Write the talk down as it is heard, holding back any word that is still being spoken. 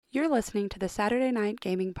You're listening to the Saturday Night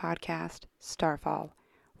Gaming Podcast, Starfall,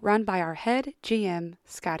 run by our head GM,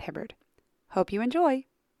 Scott Hibbard. Hope you enjoy.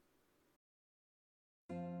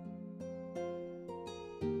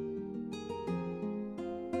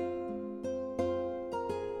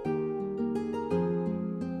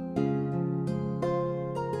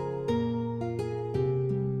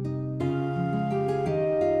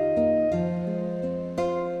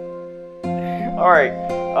 Alright,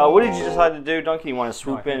 what did you decide to do, Duncan? You want to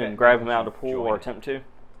swoop in and grab him out of the pool or attempt to?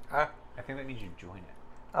 I think that means you join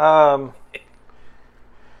it.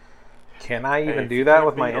 Can I even do that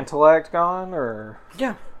with my intellect gone, or?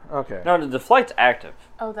 Yeah. Okay. No, the deflect's active,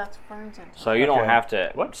 Oh, that's Fern's intellect. so you don't Okay. have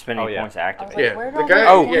to spend any Oh, yeah. points to I was activate. like, Yeah, where'd the all guy. those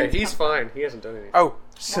Oh, points yeah, come he's from? fine. He hasn't done anything. Oh,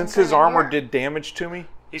 since his armor did damage to me,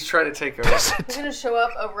 He's trying to take over. He's gonna show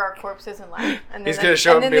up over our corpses and laugh. And then He's gonna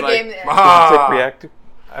show up and be the like, game ends. "Ah!" take reactive.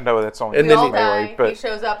 I know that's only And We then all he- die. melee, but He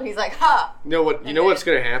shows up and he's like, "Ha!" You know what? You know what's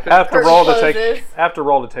going to happen? I have to Curtain roll to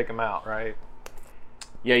closes. take him out, right?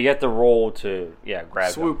 Yeah, you have to roll to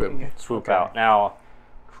grab Swoop him. him. Swoop Okay. out. Now,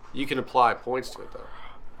 You can apply points to it though.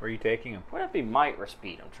 Where are you taking him? would that be might or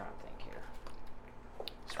speed? I'm trying to think here.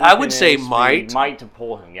 I would Swooping say in, speed. might. Might to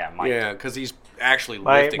pull him. Yeah, might. Yeah, because he's actually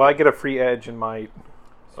Might, lifting. well, I get a free edge and might.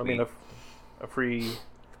 I mean, Sweet. a free.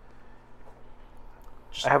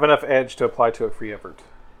 I have enough edge to apply to a free effort.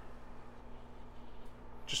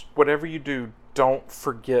 Just whatever you do, don't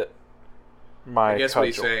forget my I guess what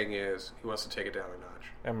he's cudgel saying is he wants to take it down a notch.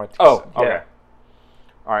 and my Oh, T6. okay. Yeah.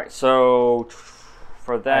 All right, so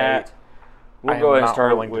for that, we'll I go am ahead and not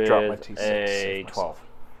start willing to drop my with T6 a save myself.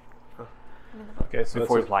 12 Okay, so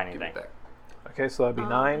before you that's apply Give anything. it back. okay, so that'd be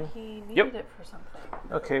 9. He needed Yep. it for something.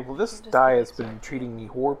 Okay, well this just die did has it, been treating me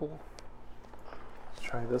horrible. Let's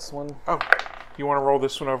try this one. Oh, you want to roll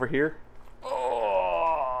this one over here?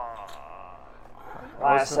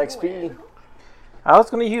 Last XP. I was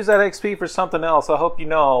going to use that XP for something else. I hope you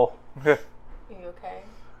know. Are you okay?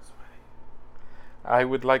 I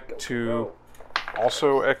would like to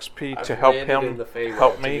also XP to I've help landed in him the Feywild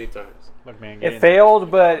help too me. many times. Look, man, get It in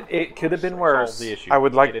failed, but it could have been there. worse. Solve the issue. I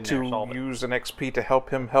would Get like in there, to solve it. use an XP to help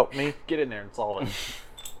him help me. Get in there and solve it.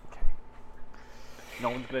 No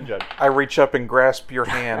one's gonna judge. I reach up and grasp your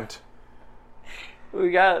hand.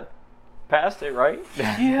 We got past it, right?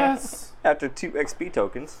 Yes. After 2 XP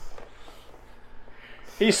tokens.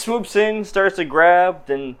 He swoops in, starts to grab,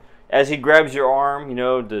 then as he grabs your arm, you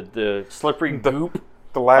know, the slippery goop,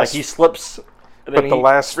 The like last, he slips. and but then the he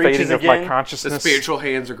last reaches fading of again. my The consciousness. spiritual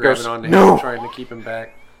hands are grabbing goes, onto "No!" him, trying to keep him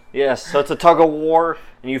back. Yes, so it's a tug of war,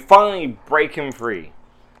 and you finally break him free.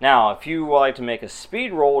 Now, if you would like to make a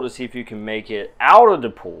speed roll to see if you can make it out of the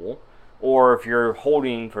pool, or if you're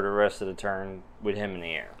holding for the rest of the turn with him in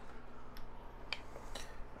the air.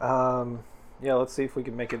 Yeah, let's see if we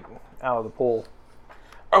can make it out of the pool.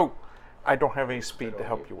 Oh, I don't have any speed to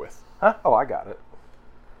help you with. Huh? Oh, I got it.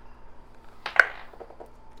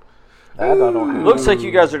 That I don't have. Looks like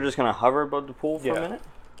you guys are just going to hover above the pool for Yeah. a minute.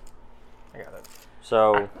 I got it.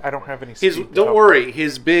 So, I don't have any speed. His to don't help worry,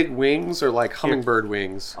 his big wings are like hummingbird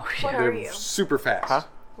wings. What They're are you? super fast. Huh?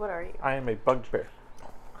 What are you? I am a bugbear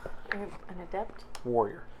Are you an adept?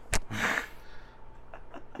 warrior.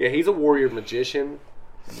 Yeah, he's a warrior magician.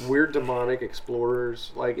 Weird demonic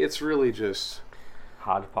explorers. Like it's really just.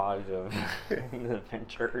 hodgepodge of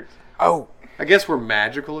adventures. Oh, I guess we're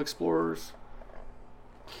magical explorers.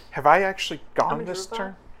 have I actually gone a this Drupa.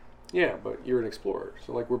 turn? Yeah, but you're an explorer,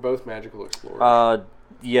 so like we're both magical explorers.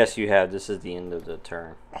 Yes, you have. This is the end of the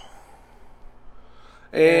turn.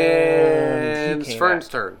 And it's came Fern's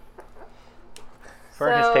back. turn.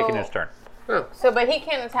 Fern has So- taken his turn. So, but he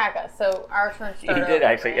can't attack us. So our turn He started. did over,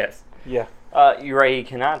 actually, right? yes. Yeah. You're right, he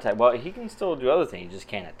cannot attack. Well, he can still do other things, he just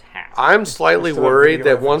can't attack. I'm slightly Still have worried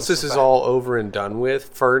video that once evidence this of is that. all over and done with,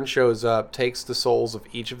 Fern shows up, takes the souls of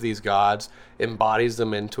each of these gods, embodies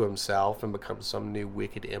them into himself, and becomes some new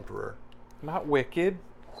wicked emperor. Not wicked.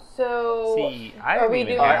 So See, I are haven't we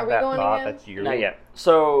even doing? had Are we that going thought. again? That's your Not yet.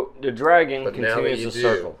 So, the dragon But now that continues you to do.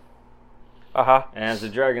 circle. Uh-huh. And as the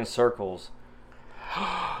dragon circles,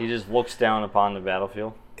 he just looks down upon the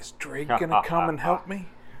battlefield. Is Drake gonna come and help me?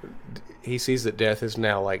 He sees that death is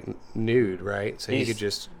now like nude, right? So he He's- could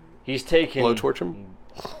just He's taken blowtorch him.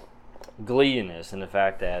 glee in this, in the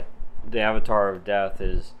fact that the avatar of death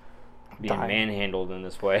is being Dying. manhandled in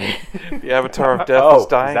this way. The Avatar of Death Oh, is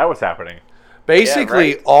dying. is that what's happening? Basically,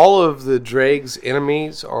 Yeah, right. all of the Drake's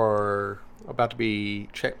enemies are about to be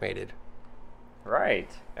checkmated. Right.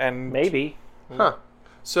 and Maybe. Huh.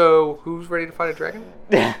 So, who's ready to fight a dragon?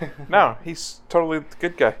 no, he's totally the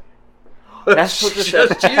good guy. That's what this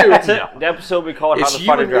just you. That's it. The episode we called It's How to you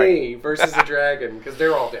Fight a and Dragon. me versus the dragon, because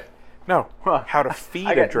they're all dead. No, how to feed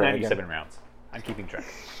I a got dragon. 97 rounds. I'm keeping track.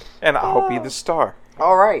 And I'll be the star.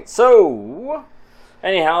 All right. So,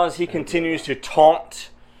 anyhow, as he continues to taunt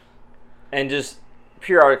and just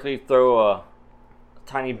periodically throw a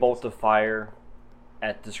tiny bolt of fire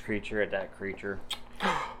at this creature, at that creature.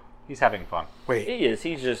 He's having fun. Wait, He is.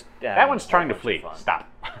 He's just... That one's trying to flee. Stop.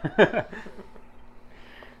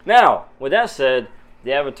 Now, with that said,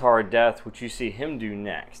 the Avatar of Death, what you see him do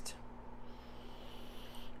next.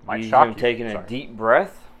 Might you see shock him you. taking a Sorry. deep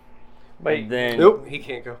breath. Wait, And then Nope, he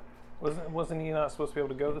can't go. wasn't he not supposed to be able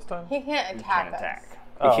to go this time? He can't he attack can't us. attack.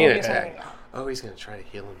 He can't He's attack. gonna- Oh, he's going to try to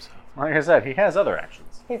heal himself. Like I said, he has other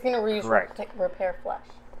actions. He's going to use Correct. repair flesh.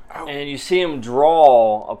 And you see him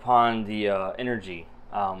draw upon the energy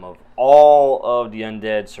of all of the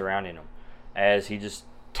undead surrounding him, as he just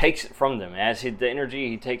takes it from them. As the energy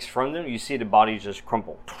he takes from them, you see the bodies just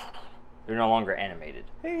crumple. They're no longer animated.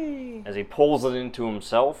 As he pulls it into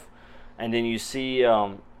himself, and then you see,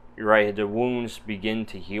 you're right, the wounds begin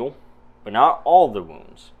to heal, but not all the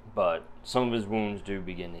wounds, but some of his wounds do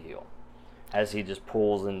begin to heal. As he just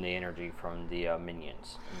pulls in the energy from the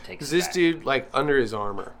minions and takes Is it this back. dude, like, under his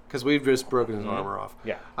armor? Because we've just broken his armor off.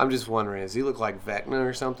 Yeah. I'm just wondering, does he look like Vecna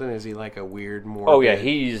or something? Is he, like, a weird, morbid... Oh yeah,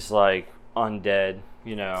 he's like undead,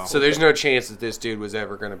 you know. So there's no chance that this dude was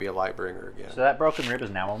ever going to be a Lightbringer again. So that broken rib is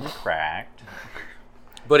now only cracked.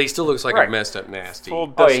 But he still looks like Right. a messed up nasty.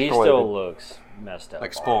 full Oh, yeah, he descalated. still looks messed up.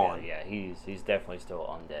 Like Spawn. Yeah, he's definitely still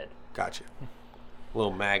undead. Gotcha.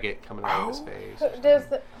 Little maggot coming out of his face. Does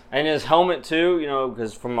the, And his helmet too, you know,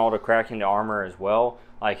 because from all the cracking the armor as well,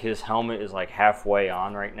 like his helmet is like halfway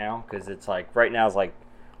on right now, because it's like right now it's like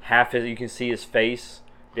half his. You can see his face.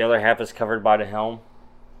 The other half is covered by the helm.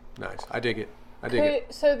 Nice. I dig it. I dig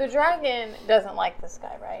it. so the dragon doesn't like this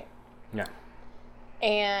guy, right? Yeah.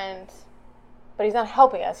 But he's not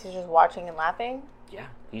helping us. He's just watching and laughing. Yeah.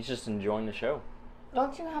 He's just enjoying the show.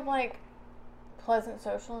 Don't you have like pleasant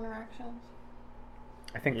social interactions,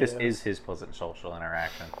 I think this is his pleasant social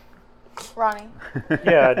interaction. Ronnie?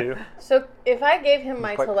 Yeah, I do. So if I gave him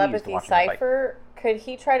my quite pleased telepathy watching the fight. cipher, could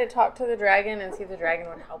he try to talk to the dragon and see if the dragon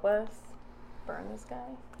would help us burn this guy?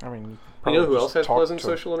 I mean, You know who probably else just has talk pleasant to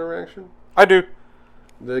him. social interaction? I do.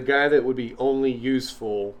 The guy that would be only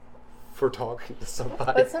useful for talking to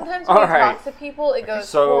somebody. But sometimes when All he right. talks to people, it goes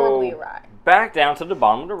So horribly awry. back down to the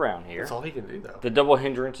bottom of the round here. That's all he can do, though. The double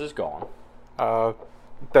hindrance is gone. I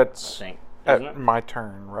That's think. Isn't at it? my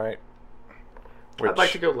turn, right? I'd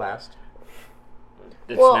like to go last.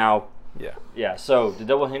 It's Well- now. Yeah. Yeah. So the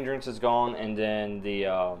double hindrance is gone, and then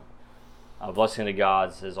the blessing of the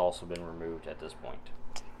gods has also been removed at this point.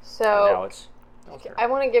 And now So it's. I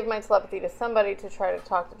want to give my telepathy to somebody to try to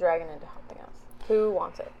talk the dragon into helping us. Who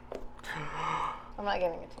wants it? I'm not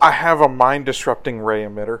giving it to you. I have a mind disrupting ray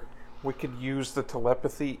emitter. We could use the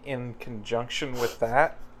telepathy in conjunction with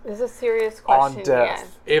that. This is a serious On question, death. Dan.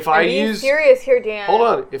 If I'm I being use... serious here, Dan. Hold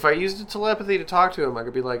on. If I used the telepathy to talk to him, I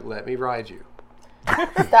could be like, let me ride you.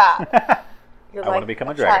 Stop. You're I wanna become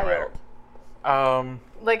a dragon rider.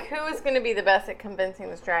 Like, who is going to be the best at convincing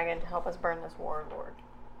this dragon to help us burn this warlord?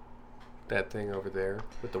 That thing over there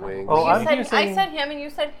with the wings. Oh, You I'm said, using- I said him and you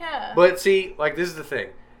said him. But see, like, this is the thing.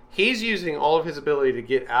 He's using all of his ability to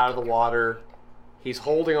get out of the water. He's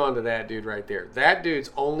holding on to that dude right there. That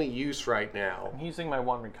dude's only use right now I'm using my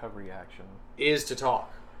one recovery action. is to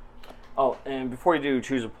talk, Oh, and before you do,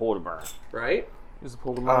 choose a pull to burn. right? Use the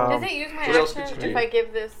pull to Does it use my what else could action you if do? I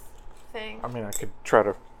give this thing? I mean, I could try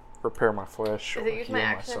to repair my flesh. Does or it use my heal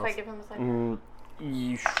action myself. if I give him a cypher?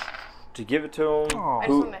 To give it to him. Oh, I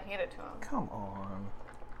just want to hand it to him. come on.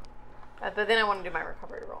 But then I want to do my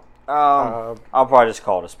recovery roll. I'll probably just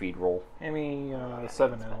call it a speed roll. Give me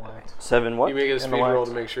 7 intellect. 7 what? You make it a speed Intellect. roll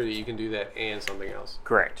to make sure that you can do that and something else.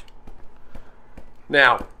 Correct.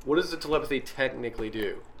 Now, what does the telepathy technically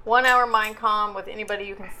do? 1 hour mind comm with anybody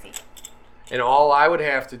you can see. And all I would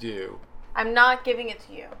have to do... I'm not giving it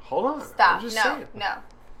to you. Hold on. Stop. I'm just No, saying. no.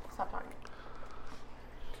 Stop talking.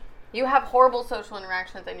 You have horrible social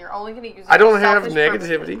interactions and you're only going to use it I don't for have selfish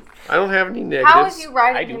negativity. purposes. I don't have any negatives. How is you I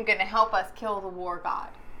riding do. him going to help us kill the war god?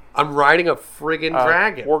 I'm riding a friggin'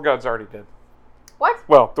 dragon. War God's already dead. What?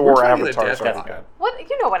 Well, the We're War fighting the Avatar's death already god. dead. What?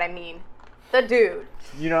 You know what I mean. The dude.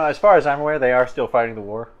 You know, as far as I'm aware, they are still fighting the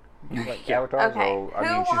war. Like avatars, Okay. so, I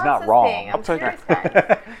Who mean, she's wants not this wrong. thing? I'm I'll take curious, it.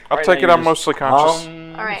 guys. I'll Right take now it. I'm you mostly conscious.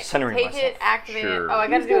 All right. Centering Take myself. it, activate it. Sure. Oh, I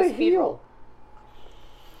got to do a speed roll.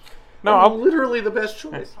 No, I'm I'll literally the best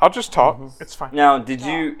choice. I'll just talk. It's fine. Now,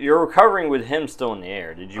 you're recovering with him still in the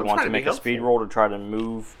air. Did you I'm want trying to to be make a speed helpful. roll to try to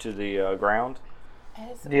move to the ground?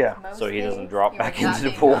 As Yeah. with most So he doesn't things, drop you back are not into the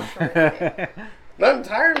being pool. trustworthy. Not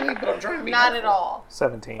entirely, but I'm trying to be Not helpful. at all.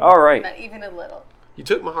 17. All right. Not even a little. You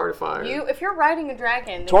took my heart of fire. If you're riding a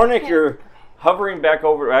dragon, then Tornik, you you're hovering back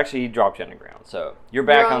over. Actually, he dropped you on the ground, so you're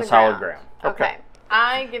back on the solid ground. Okay.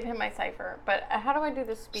 I give him my cipher, but how do I do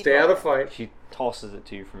this speed? Stay out of the fight. She tosses it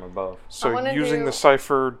to you from above. So using the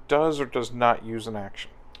cipher does or does not use an action?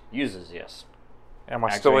 Uses, yes. Am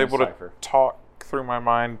I still able to talk through my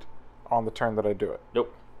mind on the turn that I do it?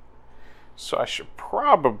 Nope. So I should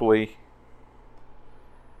probably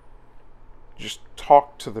just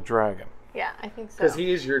talk to the dragon. Yeah, I think so. Because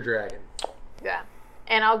he is your dragon. Yeah.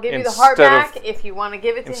 And I'll give you the heart back if you want to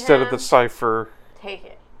give it to him. Instead of the cipher. Take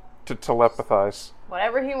it. To telepathize.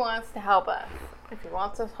 Whatever he wants to help us. If he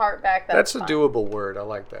wants his heart back, that's fine. a doable word. I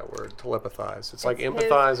like that word. Telepathize. It's like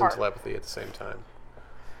empathize and telepathy at the same time.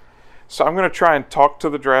 So I'm going to try and talk to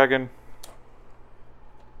the dragon.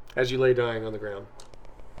 As you lay dying on the ground.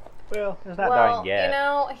 Well, he's not dying yet. You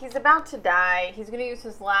know, he's about to die. He's going to use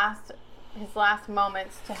his last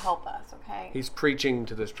moments to help us, okay? He's preaching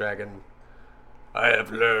to this dragon. I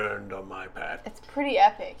have learned on my path. It's pretty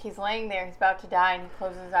epic. He's laying there, he's about to die, and he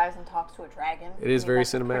closes his eyes and talks to a dragon. It is very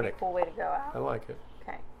cinematic. That's a pretty cool way to go out. I like it.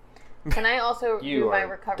 Okay. Can I also do my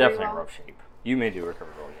recovery definitely roll? in rough shape. You may do a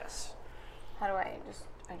recovery roll, yes. How do I just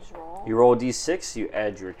roll? You roll a d6, you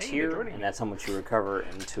add your tier, and that's how much you recover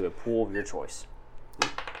into a pool of your choice.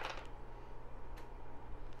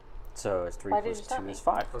 So it's 3 plus 2 is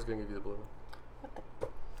 5. I was going to give you the blue one. What the?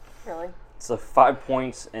 Really? So 5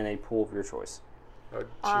 points in a pool of your choice. I would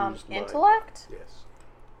choose intellect? Yes.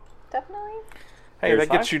 Definitely. Hey, that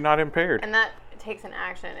gets you not impaired. And that takes an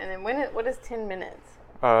action. And then what is 10 minutes?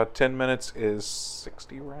 10 minutes is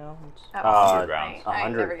 60 rounds. 100 rounds.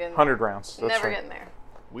 100 rounds. That's never right. getting there.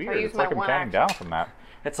 Weird. It's like I'm counting down from that.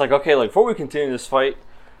 It's like, okay, like before we continue this fight,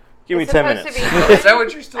 give me 10 minutes. Is that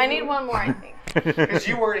what you're still doing? I need one more, I think. Because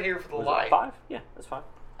you weren't here for the light. 5? Yeah, that's fine.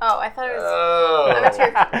 Oh, I thought it was... I'm a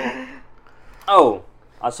tier 3. Oh,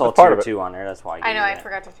 I saw tier 2 on there. That's why I know, I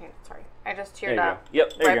forgot to change. Sorry. I just tiered up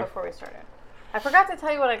right before we started. I forgot to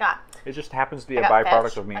tell you what I got. It just happens to be a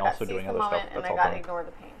byproduct of me also doing other stuff. And I got Ignore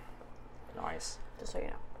the Pain. Nice. Just so you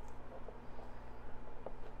know.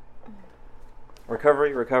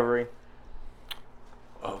 Recovery.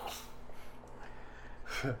 Oh.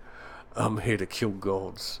 I'm here to kill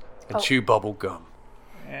gods and chew bubble gum.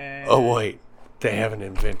 Oh, wait. They haven't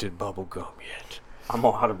invented bubble gum yet. I'm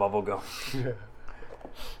all out of bubble gum.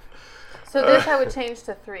 So this I would change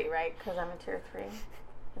to 3, right? Because I'm a tier 3. Is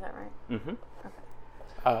that right? Mm-hmm.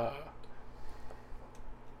 Okay.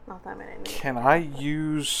 Not that many. Can I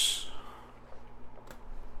use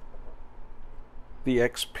the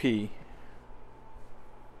XP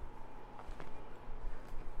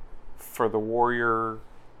for the warrior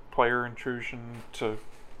player intrusion to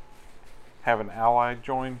have an ally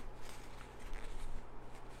join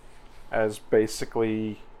as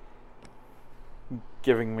basically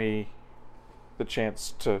giving me the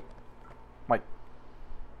chance to like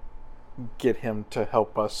get him to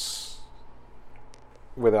help us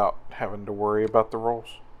without having to worry about the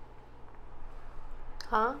rolls?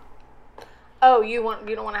 Huh? Oh, you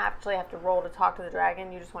don't want to actually have to roll to talk to the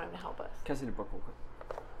dragon. You just want him to help us. Can I see the book real quick?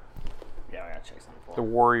 Yeah, I gotta check something for The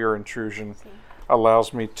warrior intrusion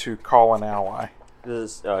allows me to call an ally.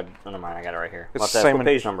 This is never mind. I got it right here. It's the same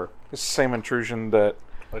page number. It's the same intrusion that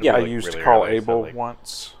Yeah, I like used to really call early, so Abel like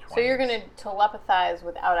once. So you're going to telepathize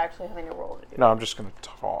without actually having to roll to do No, I'm just going to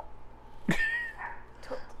talk. it.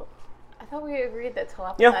 I thought we agreed that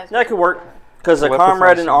telepathize. Yeah, that could work. Because a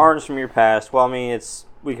comrade in arms from your past. Well, I mean,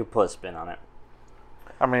 we could put a spin on it.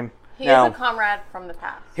 I mean, He is a comrade from the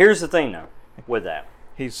past. Here's the thing, though, with that.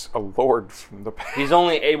 he's a lord from the past. He's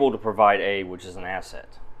only able to provide A, which is an asset.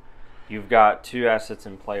 You've got 2 assets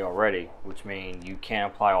in play already, which means you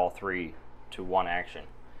can't apply all 3 to one action.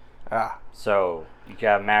 So you can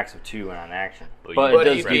have a max of 2 in an action. But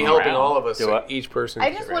he'd be helping all of us, so each person...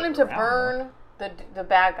 I just want him to burn the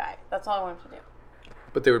bad guy. That's all I want him to do.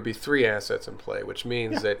 But there would be 3 assets in play, which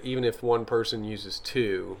means that even if one person uses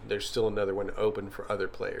 2, there's still another one open for other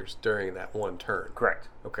players during that one turn. Correct.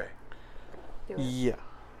 Okay. Yeah.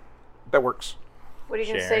 That works. What are you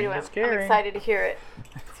going to say to him? I'm excited to hear it.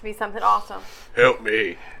 It's to be something awesome. Help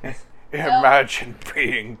me. Imagine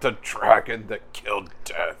being the dragon that killed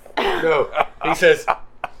death. No, he says,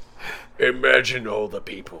 imagine all the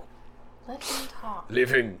people Let him talk.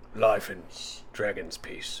 living life in dragon's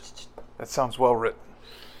peace. That sounds well written.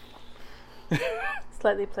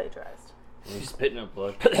 Slightly plagiarized. He's spitting up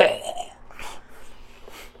blood. No,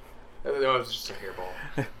 it was just a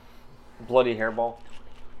hairball. Bloody hairball.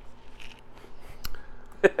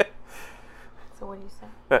 So what do you say?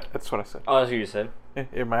 That's what I said. Oh, that's what you said.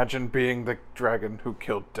 Imagine being the dragon who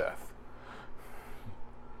killed death.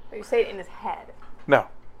 Or you say it in his head. No.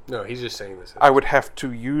 No, he's just saying this. I would have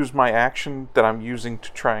to use my action that I'm using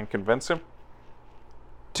to try and convince him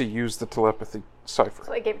to use the telepathy cipher.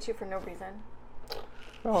 So I gave it to you for no reason.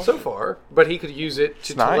 So far, but he could use it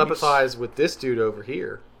to It's nice. telepathize with this dude over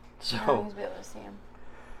here. I So was be able to see him.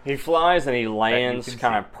 he flies and he lands can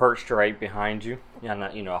kind of perched right behind you, on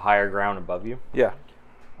higher ground above you. Yeah.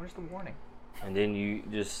 Where's the warning? And then you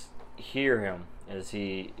just hear him as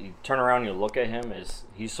you turn around and you look at him, as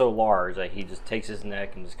he's so large that he just takes his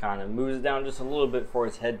neck and just kind of moves it down just a little bit for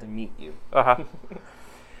his head to meet you. Uh-huh.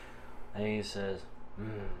 And he says,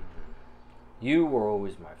 you were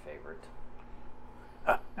always my favorite.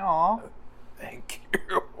 Aww. Thank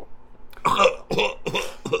you.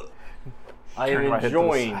 I Turn am my head to the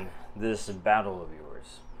enjoying side. this battle of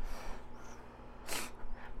yours.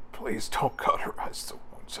 Please don't cauterize the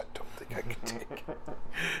wounds. I don't think I can take.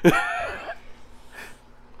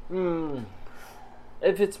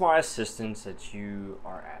 If it's my assistance that you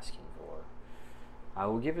are asking for, I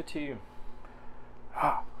will give it to you.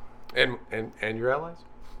 And your allies?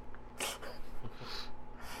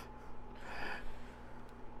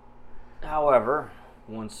 However,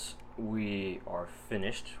 once we are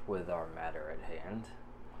finished with our matter at hand,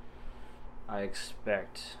 I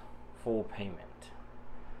expect full payment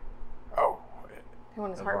Oh, He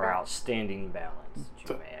wanted his of heart our back. outstanding balance that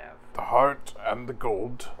you may have. the heart and the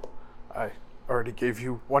gold. I already gave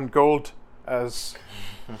you 1 gold as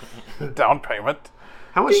down payment.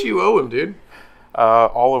 How much do you owe him, dude?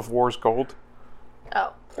 All of War's gold.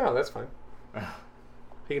 Oh. Oh, that's fine.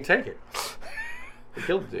 He can take it. He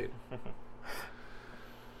killed the dude.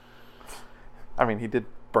 I mean, he did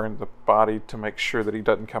burn the body to make sure that he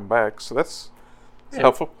doesn't come back, so that's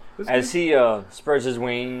helpful. As he spreads his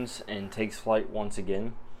wings and takes flight once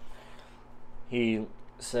again, he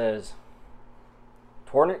says,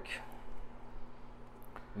 Tornik,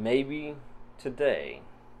 maybe today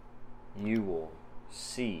you will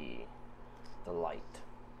see the light.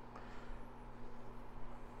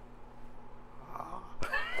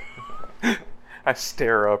 I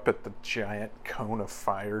stare up at the giant cone of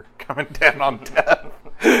fire coming down on death.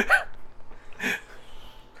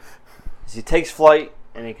 As he takes flight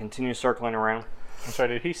and he continues circling around, I'm sorry,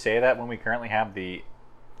 did he say that when we currently have the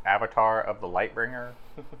avatar of the Lightbringer?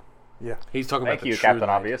 Yeah. He's talking about Thank the you, true Captain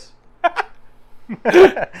light. Obvious.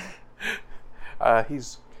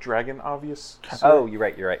 He's dragon obvious. Oh, you're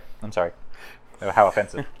right. I'm sorry. Oh, how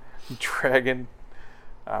offensive. Dragon.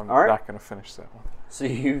 I'm All right. not going to finish that one. so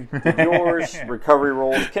you did yours, recovery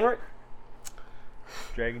rolls. Kenrick?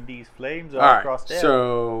 Dragon D's flames All are right, across there.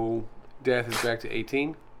 so death is back to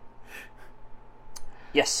 18.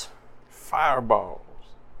 Yes. Fireballs.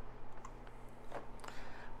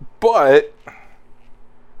 But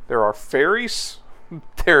there are fairies,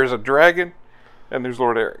 there's a dragon, and there's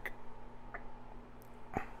Lord Eric.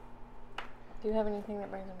 Do you have anything that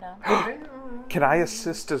brings him down? Can I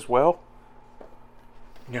assist as well?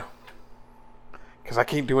 No. Because I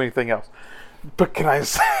can't do anything else. But can I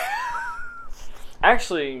assist?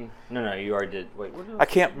 Actually, no, you already did. Wait, what, I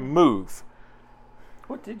can't move.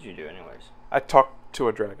 what did you do anyways? I talked to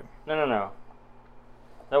a dragon. No.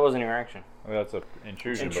 That wasn't your action. Well, that's an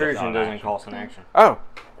intrusion. but it's Intrusion not an doesn't action. cost an action. Oh,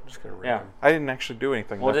 I'm just going to Yeah. I didn't actually do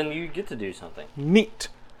anything. Well, then. then you get to do something. Neat.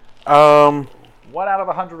 1 out of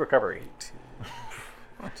 100 recovery.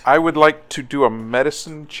 I would like to do a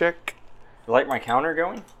medicine check. You like my counter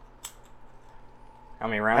going? How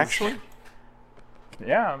many rounds? Actually,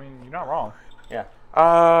 Yeah, I mean, you're not wrong. Yeah.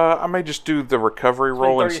 I may just do the recovery It's been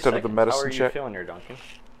roll 30 instead of the seconds. medicine How are check. you feeling here, Duncan?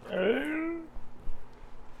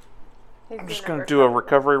 I'm just going to do a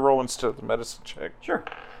recovery roll instead of the medicine check. Sure.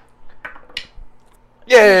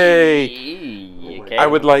 Yay! Okay. I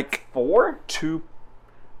would like 4?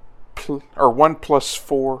 1 plus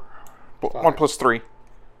 4. 1 plus 3.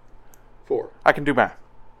 4. I can do math.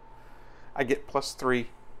 I get plus 3.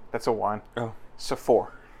 That's a 1. Oh. So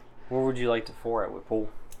 4. Where would you like to 4 at with pool?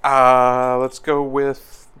 Let's go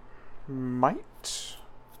with might.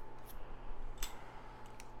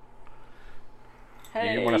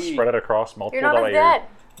 Hey. You want to spread it across multiple? You're not that as way dead.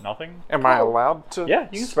 Nothing? Am I Cool. allowed to Yeah,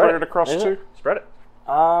 you can spread it across Yeah. 2? Spread it.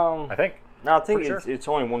 I I think. No, I think Pretty it's, sure. it's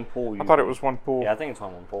only one pool. I thought it was 1 pool. Yeah, I think it's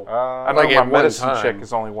only one pool. I know Like my at one medicine time. check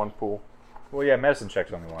is only 1 pool. Well, yeah, medicine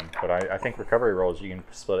check's only 1, but I think recovery rolls you can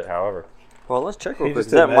split it however. Well, let's check real He quick. just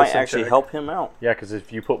did That might medicine actually check. help him out. Yeah, because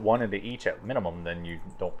if you put 1 into each at minimum, then you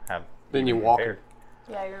don't have. Then you even walk impaired.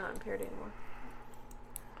 Yeah, you're not impaired anymore.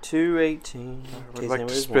 218. I would like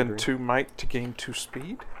to spend 2 might to gain 2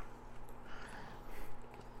 speed.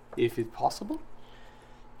 If it's possible.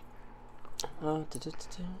 I would do.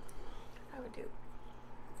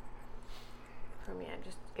 from me. I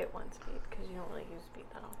just get 1 speed because you don't really use speed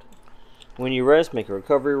that often. When you rest, make a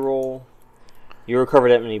recovery roll. You recover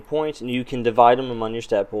that many points, and you can divide them among your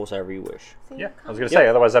stat pools however you wish. See, Yeah, I was going to say,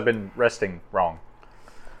 otherwise I've been resting wrong.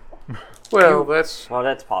 Well, that's Well,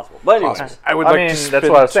 that's possible. But anyway, I would I like mean, to that's spend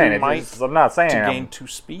what I was 2 saying. might It's just, I'm not saying to I'm gain 2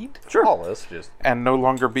 speed flawless, just... and no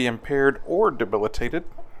longer be impaired or debilitated.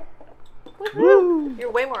 Woo!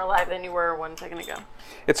 You're way more alive than you were 1 second ago.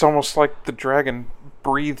 It's almost like the dragon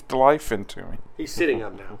breathed life into me. he's sitting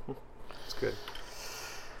up now. It's good.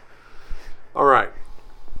 All right.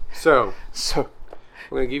 So So I'm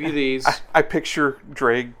going to give you these. I picture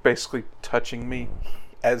Drake basically touching me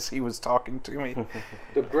as he was talking to me.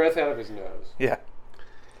 The breath out of his nose. Yeah.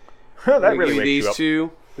 that I'm really give you wakes these you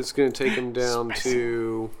up. 2. This is going to take him down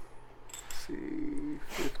to, let's see,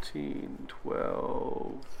 15,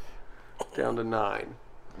 12, down to 9.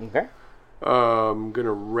 okay. I'm going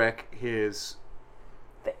to wreck his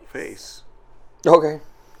face. Okay.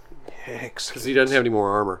 Because he doesn't have any more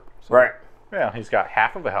armor. Right. Yeah, he's got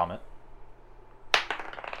half of a helmet.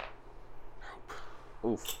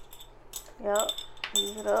 Oof. Yep.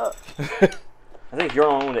 Use it up. I think you're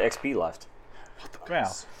the only one with XP left.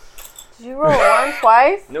 Well, Did you roll 1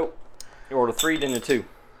 twice? Nope. You rolled a 3, then a 2.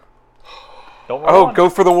 don't roll Oh, one. go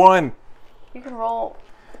for the 1. You can roll.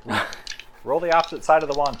 Roll the opposite side of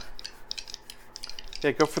the 1.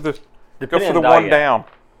 Yeah, go for the Depending on 1 die, down.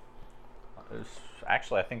 There's,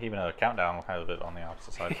 actually, I think even a countdown will have it on the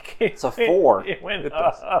opposite side. It's a 4. It went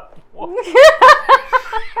up.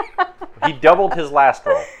 He doubled his last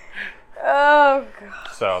roll, Oh, God.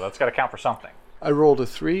 so that's got to count for something. I rolled a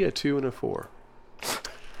 3, a 2, and a 4.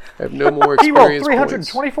 I have no more He rolled experience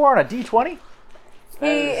 324 on a d20? He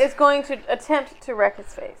is going to attempt to wreck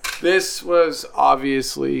his face. points. This was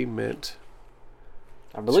obviously meant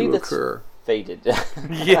I believe to it's occur. faded.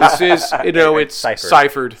 Yeah. This is, it's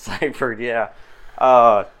Ciphered. ciphered. Yeah.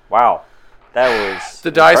 Wow. That was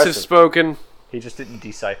The dice has impressive. spoken. He just didn't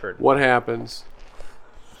decipher it. What happens?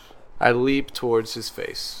 I leap towards his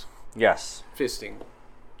face. Yes. Fisting.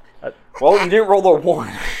 Well, you didn't roll the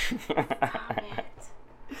 1.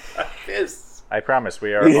 Fists. I promise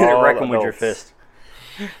we are You didn't all wreck him with your adults. fist.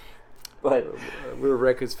 But I'm going to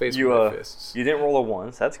wreck his face you, with my fists. you didn't roll a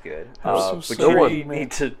 1, so that's good. so But sorry, you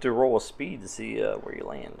need to roll a speed to see where you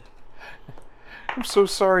land. I'm so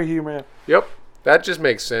sorry, He-Man. Yep. That just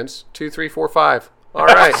makes sense. 2, 3, 4, 5. All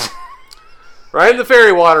right. Right in the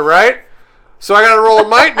fairy water, right? So I got to roll a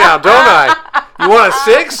might now, don't I? You want a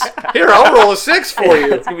 6? Here, I'll roll a 6 for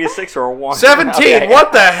you. It's going to be a 6 or a 1. 17. Okay.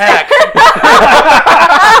 What the heck?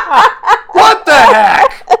 What the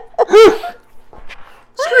heck?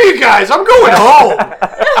 Screw you guys. I'm going home.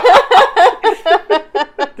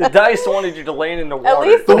 The dice wanted you to land in the water.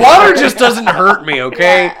 least The water just doesn't hurt me,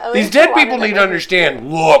 okay? Yeah, at These least dead the water people need doesn't to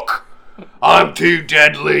understand, look, I'm too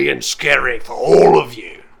deadly and scary for all of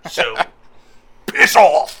you. So, piss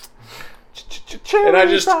off. And I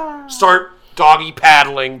just start doggy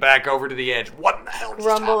paddling back over to the edge. What in the hell is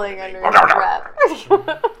Rumbling happening? under his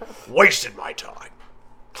breath. Wasted my time.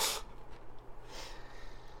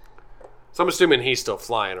 So I'm assuming he's still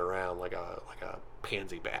flying around like a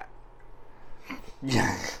pansy bat.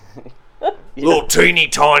 Yeah. Little teeny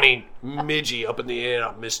tiny midgie up in the air.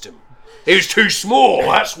 I missed him. He was too small.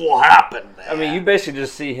 That's what happened. I mean, you basically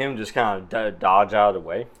just see him just kind of dodge out of the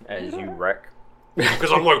way as you wreck.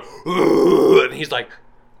 Because I'm like, "Ugh," and he's like,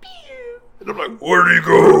 "Pew." And I'm like, where'd he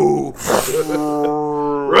go?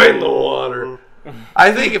 Right in the water.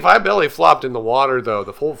 I think if I belly flopped in the water, though,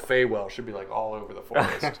 the whole Feywell should be like all over the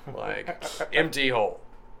forest. Like, empty hole.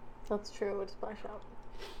 That's true. It would splash out.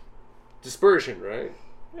 Dispersion, right?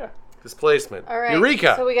 Yeah. Displacement. All right.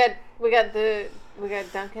 Eureka! So we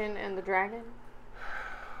got Duncan and the dragon.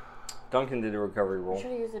 Duncan did a recovery We roll.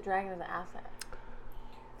 should have used the dragon as an asset.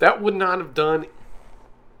 That would not have done.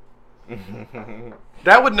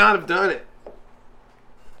 That would not have done it.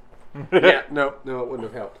 Yeah, no, it wouldn't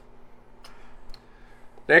have helped.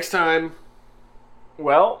 Next time,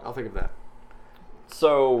 Well, I'll think of that.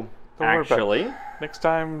 so Don't worry about it. actually, Next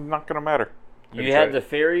time, not going to matter. you had the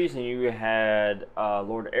fairies and you had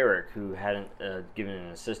Lord Eric, who hadn't given an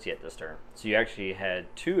assist yet this turn. So you actually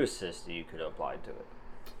had 2 assists that you could apply to it.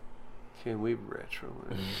 Can we retro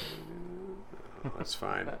it? No, that's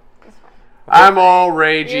fine. That's fine. I'm all You're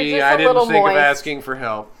ragey. just I a didn't little think of moist. asking for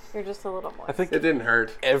help. You're just a little more. I think It didn't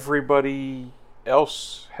hurt. everybody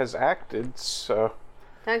else has acted, so...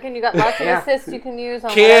 Duncan, you got lots of Yeah. assists you can use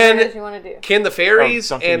on Can- whatever it is you want to do. Can the fairies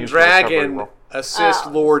Duncan and used the recovery dragon roll. assist Oh.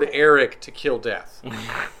 Lord Eric to kill death?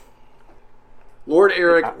 Lord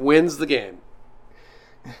Eric wins the game.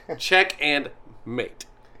 Check and mate.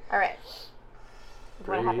 All right.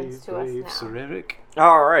 what happens to us now. Sir Eric.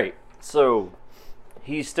 All right. So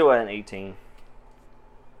he's still at an 18,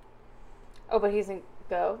 Oh, but he's in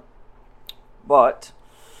go. but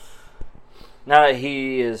now that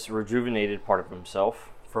he is rejuvenated part of himself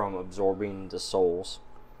from absorbing the souls,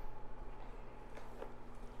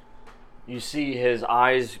 you see his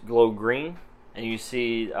eyes glow green, and you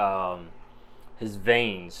see his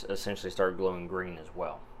veins essentially start glowing green as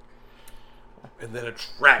well. And then a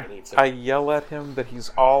dragon eats him. I yell at him that he's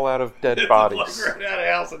all out of dead bodies. Like right out of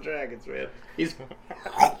House of Dragons, man. He's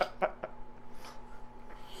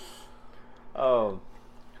So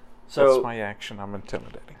That's my action. I'm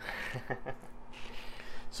intimidating.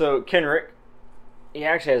 So Kenrick, he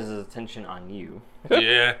actually has his attention on you.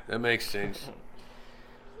 yeah, that makes sense.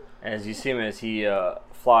 As you see him as he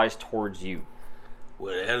flies towards you.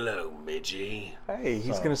 Well, hello, Midgie. Hey,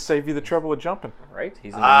 he's going to save you the trouble of jumping. Right?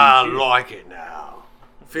 He's in I the like it now.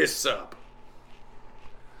 Fists up.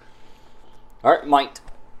 Alright, Might.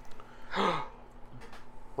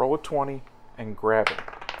 Roll a 20 and grab it.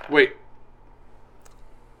 Wait.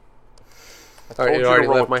 I Oh, told it you already to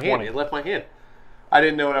roll left a my 20. hand. It left my hand. I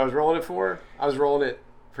didn't know what I was rolling it for. I was rolling it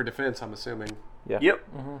for defense, I'm assuming. Yeah. Yep.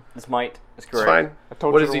 It's Might. That's It's correct. fine. I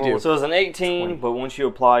told What you does to he roll do? a- So it's an 18, but once you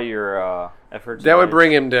apply your efforts... That would advantage-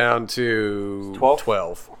 bring him down to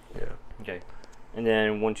 12? Yeah. Okay. And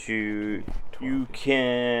then once you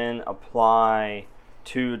can apply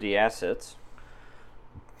 2 of the assets,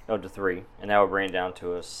 to 3, and that will bring it down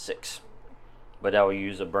to a 6. But that will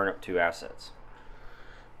use a burn up 2 assets.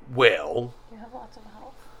 Well, You have lots of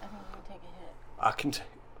health. I think you can take a hit.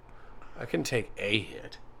 I can take a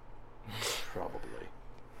hit. Probably.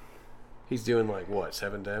 He's doing like what,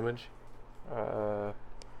 7 damage? I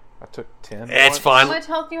took 10. It's once. How fine. much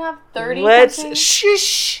health do you have? 30 Let's something?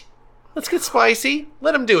 shush. Let's get spicy.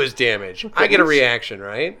 Let him do his damage. I get a reaction,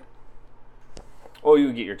 right? Oh,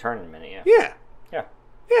 you get your turn in a minute, yeah. Yeah. Yeah.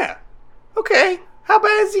 Yeah. Okay. How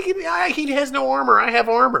bad is he? He has no armor. I have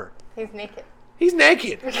armor. He's naked. He's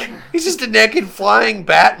naked. He's just a naked flying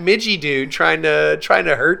bat midgie dude trying to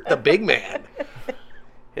hurt the big man.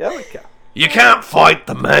 Here we go. You can't fight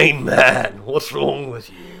the main man. What's wrong with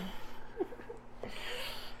you?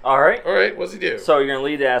 Alright. All right. What's he do? So you're going to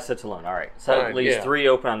leave the assets alone. Alright. So that Fine, leaves yeah. 3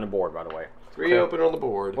 open on the board, by the way. 3 open on the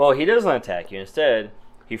board. Well, he doesn't attack you. Instead,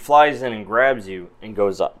 he flies in and grabs you and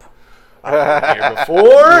goes up. Here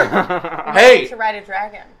before. Hey. To ride a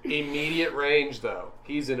dragon. Immediate range though.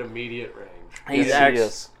 He's in immediate range. He's Yes, he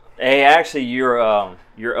is. Hey, actually, you're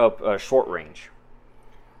up short range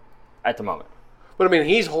at the moment. But I mean,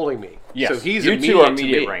 he's holding me. Yes, So he's you immediate two are to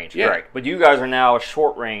immediate me. range, Yeah. correct? But you guys are now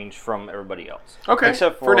short range from everybody else. Okay.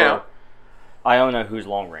 Except for now. Iona, who's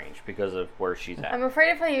long range because of where she's at. I'm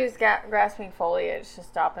afraid if I use grasping foliage to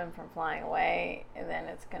stop him from flying away, and then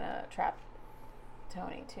it's going to trap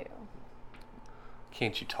Tony too.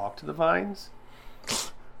 Can't you talk to the vines?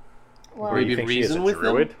 Well, Maybe You think she is reason a with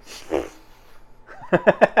druid? them?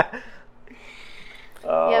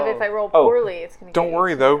 yeah, but if I roll Oh. poorly, it's going to Don't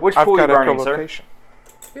worry, though. Which I've pool got you burning, sir? echolocation.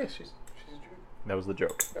 Yeah, she's a druid. That was the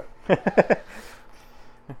joke.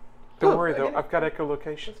 Don't worry, though. I've got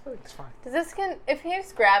echolocation. It's fine. Does this if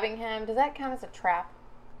he's grabbing him, does that count as a trap?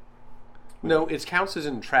 No, it counts as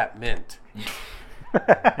entrapment.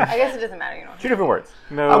 I guess it doesn't matter. You know. 2 different words.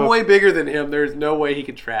 No. I'm way bigger than him. There's no way he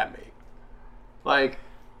could trap me. Like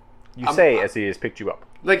You say as he has picked you up.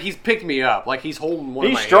 he's picked me up. Like he's holding one of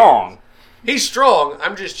He's my strong. hands. He's strong.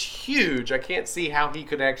 I'm just huge. I can't see how he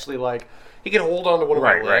could actually he could hold on to one of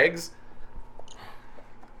Right, my right. legs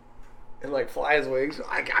and fly his wings.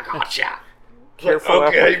 I gotcha. Careful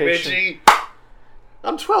okay, application. Midgie.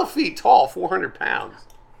 I'm 12 feet tall, 400 pounds.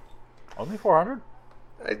 Only 400?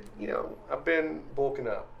 I've been bulking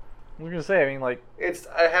up. I was gonna say. I mean, like,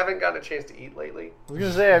 I haven't gotten a chance to eat lately. I was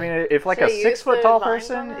gonna say. I mean, if like Should a I use 6 foot the tall vines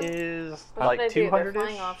person on that? is What should I like do? They're 200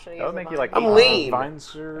 flying ish, off. Should I that would use make the you like. I'm 800. lean.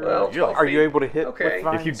 Vines are. Well, 12 are you feet. able to hit Okay. with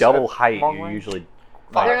vines? If you double at height, long you range? usually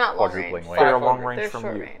They're not long quadrupling range. weight. They're a 500. long range They're from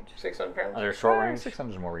short you. range. 600 pounds. Are they short range?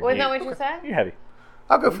 600 is more Wasn't that reasonable. what you said? You're heavy.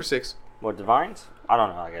 I'll go for 6. What, divines? I don't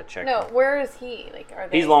know. I gotta check. No, where is he? Are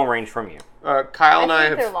they? He's long range from you. Kyle and I I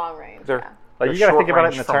think they're have. long range. They're- yeah. Like They're you gotta short think about it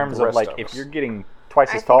range in the from terms the of rest like of if us. you're getting twice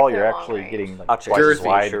I as think tall, they're you're long actually range. getting I'll like check. twice as Girthy,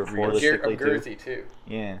 wide sure, for us. realistically I'm too. girthy too.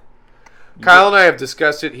 Yeah. Kyle and I have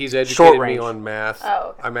discussed it. He's educated Short me range. on math. Oh,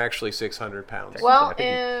 okay. I'm actually 600 pounds. Well, I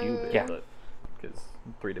think you cube Yeah. it, because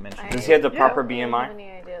 3 dimensions. Does he have the proper I don't BMI? have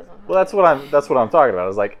any ideas on Well, that's what I'm talking about.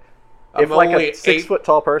 Is like I'm if like only a 6 foot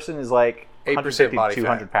tall person is like 8% 150 body to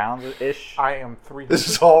 200 pounds ish. I am 300. This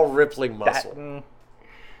is all rippling muscle.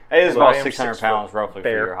 It is Although I about am 600 6 pounds foot roughly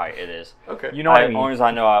bear. for your height. It is. Okay. You know what I Only mean? reason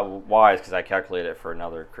I know why is because I calculated it for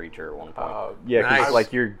another creature at one point. Yeah, because Nice.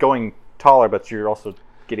 like you're going taller, but you're also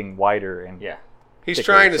getting wider and yeah. He's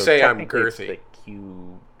thicker, trying to so say I'm technically it's girthy. the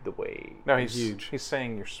cube the way. No, he's Huge. He's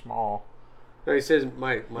saying you're small. No, he says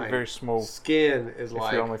my You're very small. skin is If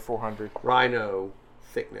like you're only 400. rhino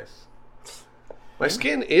thickness. My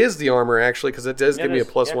skin is the armor, actually, because it does Yeah, give it me a is.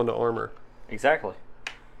 +1 Yeah. to armor. Exactly.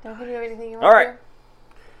 Don't you have anything you want All right. to do?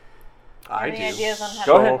 I Any do. ideas on how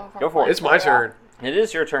Go to ahead. move from Go for it. place It's to my place? turn. It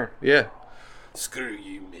is your turn. Yeah. Screw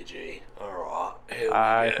you, midget. All right.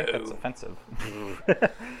 I think that's offensive.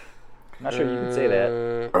 Not sure you can say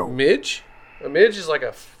that. Midge? A midge is like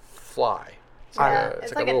a fly. Yeah, it's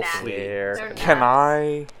it's like like a a little gnat. flea. They're Can gnats.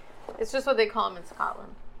 I It's just what they call them in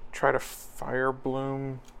Scotland. try to fire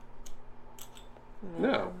bloom?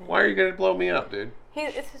 No. Why are you going to blow me up, dude?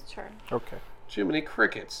 It's his turn. Okay. Jiminy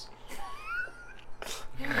Crickets.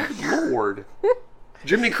 Good Lord.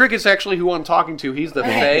 Jiminy Cricket's actually who I'm talking to. He's the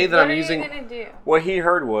fae that What I'm are using. you gonna do? What he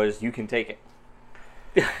heard was, you can take it.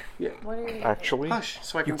 What are you gonna Actually, Hush,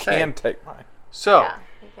 so I you can say. can take mine. So, do? Yeah,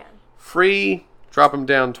 you can. free, drop him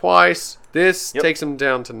down twice. This Yep. takes him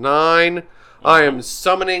down to 9. I am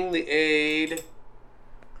summoning the aid.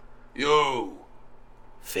 Yo,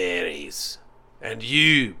 fairies. And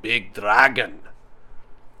you, big dragon.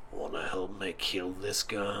 Wanna help me kill this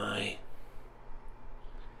guy?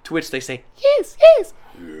 To which they say, yes, yes.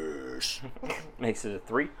 Yes. Makes it a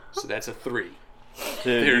 3. So that's a 3. To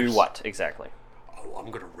do There's- what, exactly? Oh, I'm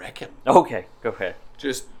gonna wreck him. Okay, go ahead.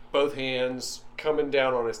 Just both hands coming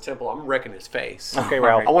down on his temple. I'm wrecking his face. Okay,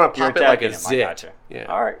 Ralph. I want to You're pop it like a attacking him, I zit. gotcha. Yeah.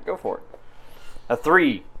 All right, go for it. A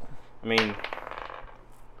 3. I mean,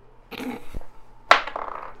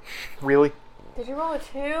 Really? Did you roll a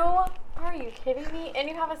 2? Are you kidding me? And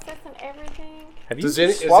you have assists and everything? Have you Does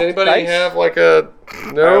swapped anybody dice? have like a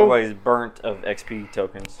no? everybody's burnt of XP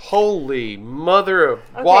tokens. Holy mother of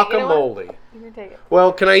Okay, you know guacamole! You can take it.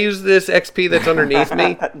 Well, can I use this XP that's underneath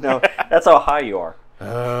me? No, that's how high you are.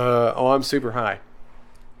 I'm super high.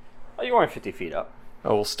 Oh, you're only 50 feet up.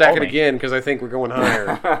 Oh, we'll stack Only. it again because I think we're going higher.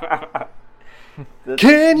 That's-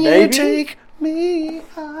 Can you Maybe? take me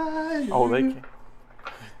higher? Oh, they can.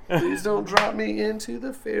 Please don't drop me into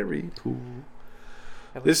the fairy pool.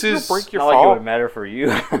 This You'll is break your Not like it fall. would matter for you,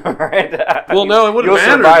 right? Well, no, it wouldn't You'll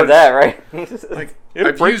matter, survive but- that, right? like It'll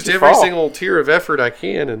I've break used your every fall. single tier of effort I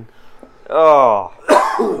can, and oh,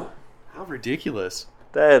 how ridiculous!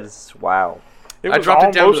 that is wow. It I was dropped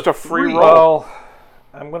it down almost to a free 3. roll. Well,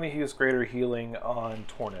 I'm going to use Greater Healing on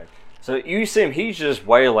Tornik. So you see him, he's just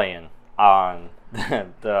waylaying on the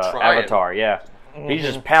Trying. avatar, yeah. He's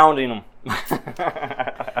just pounding him.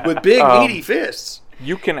 With big meaty fists.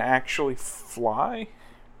 You can actually fly.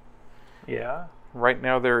 Yeah. Right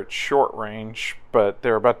now they're at short range, but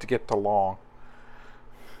they're about to get to long.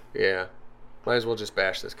 Yeah, might as well just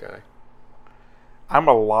bash this guy. I'm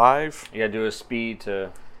alive, You gotta do a speed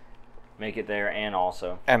to make it there, and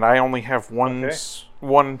also. and I only have one Okay.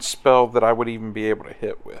 one spell that I would even be able to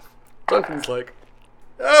hit with. Duncan's like,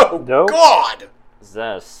 oh Nope. God, Is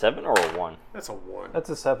that a 7 or a 1? that's a 1. That's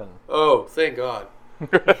a 7. Oh, thank God.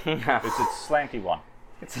 It's a slanty one.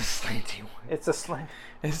 It's a slanty one. It's a slant.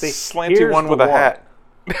 It's See, a slanty here's one the with a one. hat.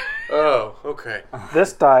 Oh, okay.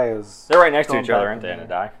 This die is. They're right next to going each other, back aren't they, in in a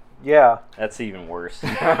there. die? Yeah. That's even worse.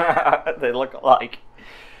 They look alike.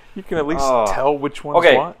 You can at least Oh. tell which one's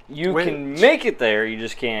Okay, what. you Wait. can make it there, you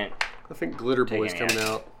just can't. I think Glitter Taking Boy's coming it.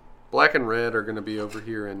 out. Black and red are going to be over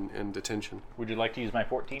here in detention. Would you like to use my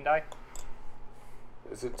 14 die?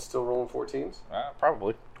 Is it still rolling 14s?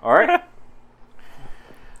 Probably. All right.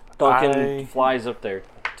 Duncan I- flies up there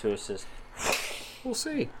to assist. We'll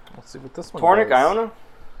see. Let's see what this one Tornik, does. Iona?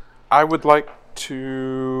 I would like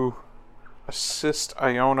to assist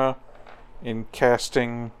Iona in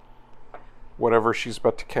casting whatever she's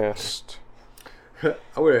about to cast.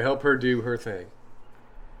 I would help her do her thing.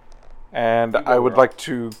 And I would like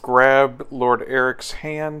to grab Lord Eric's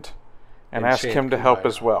hand and ask Enchant him to help Kumbaya.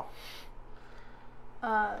 as well.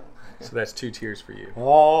 So that's 2 tiers for you.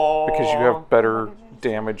 Oh. Because you have better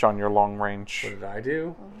damage on your long range. What did I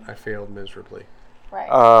do? I failed miserably. Right.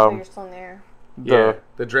 So Um, you're still in there.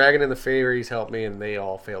 The dragon and the fairies helped me, and they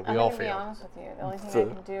all failed. We I'm all gonna be failed. honest with you. The only thing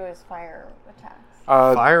I can do is fire attacks.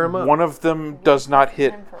 Fire 'em up. One of them does not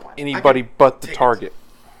hit Time for one. anybody but the take it. target.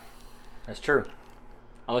 That's true.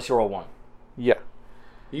 Unless you roll 1. Yeah.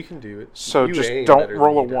 You can do it. So You just aim don't better than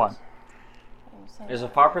roll a he does. 1. I'm saying There's a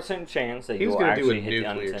that. 5% chance that He you was will going to do a actually hit the nuclear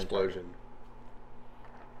unintended target. explosion.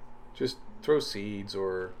 Just throw seeds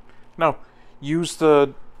or No, use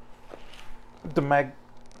the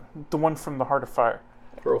one from the Heart of Fire.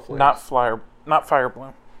 throw flames. Not fire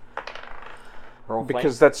bloom. Hurl flame?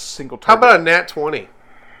 Because that's single How target. about a nat 20?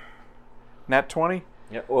 Nat 20?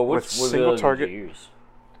 Yeah, well, with what single ability target? did you use?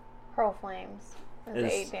 Hurl flames. It's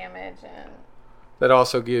Is- 8 damage and That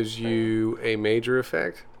also gives you a major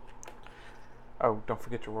effect. Oh, don't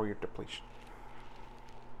forget to roll your depletion.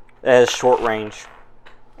 It has short range.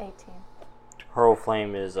 18. Hurl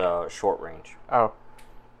flame is short range. Oh,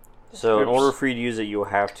 So in Oops. order for you to use it, you'll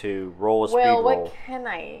have to roll a speed Well, roll. what can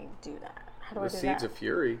I do that? How do I The do Seeds that? of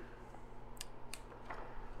Fury.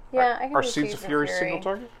 Yeah, I can are do Seeds of Fury single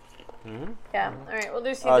target? Yeah. All right, we'll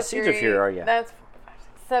do Seeds of Fury. Seeds of Fury, yeah. That's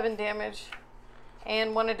 7 damage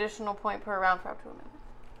and 1 additional point per round for up to a minute.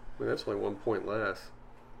 I mean, that's only 1 point less.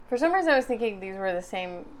 For some reason, I was thinking these were the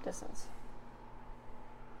same distance.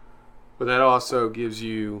 But that also gives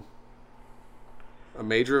you a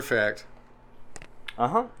major effect.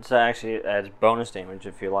 So actually, it adds bonus damage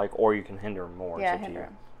if you like, or you can hinder him more. Yeah, It's up to hinder you.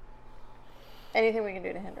 him. Anything we can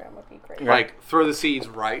do to hinder him would be great. Like, throw the seeds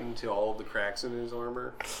right into all of the cracks in his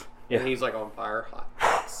armor. Yeah. And he's like on fire. Hot.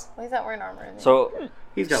 Well, he's not wearing armor. Is he? So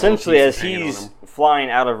He's got essentially, little as pieces hanging on he's him. flying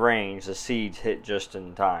out of range, the seeds hit just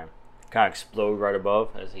in time. Kind of explode right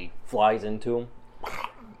above as he flies into him.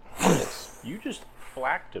 You just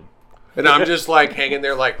flacked him. And I'm just like hanging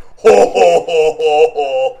there like, ho, ho, ho, ho,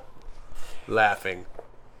 ho. Laughing.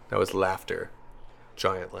 That was laughter.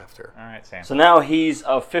 Giant laughter. All right, Sam. So now he's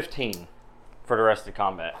a 15 for the rest of the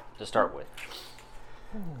combat to start with.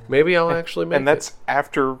 Maybe I'll actually make And that's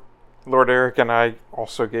after Lord Eric and I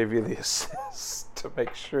also gave you the assist to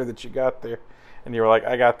make sure that you got there. And you were like,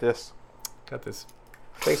 I got this. it. Got this.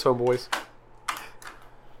 Thanks, homeboys.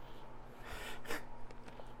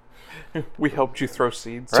 We helped you throw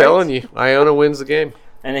seeds. Telling you, Iona wins the game.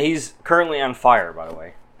 And he's currently on fire, by the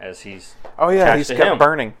way, as he's Oh, yeah, attached he's to kept him.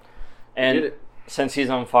 burning. And Did it. since he's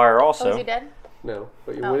on fire Oh, also, is he dead? No,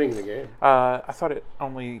 but you're Oh. winning the game. I thought it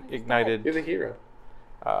only ignited You're the hero.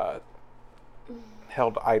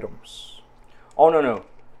 held items. oh no,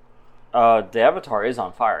 the Avatar is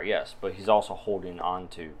on fire, yes, but he's also holding on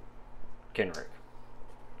to Kenrick,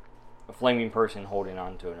 a flaming person holding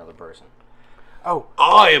on to another person. Oh,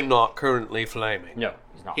 I am not currently flaming. No,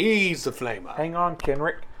 he's not. He's the flamer. hang on,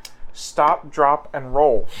 Kenrick. Stop, drop, and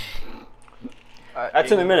roll.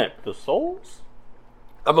 That's in a minute. The souls?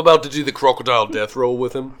 I'm about to do the crocodile death roll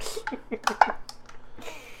with him.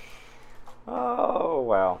 Oh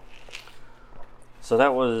wow. So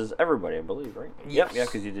that was everybody, I believe, right? Yep, yeah,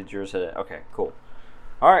 because you did yours today. Okay, cool.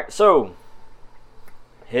 All right, so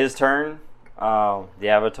his turn. The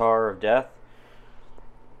Avatar of Death.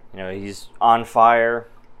 You know, he's on fire,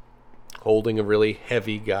 Holding a really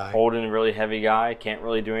heavy guy. holding a really heavy guy. Can't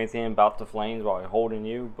really do anything about the flames while he's holding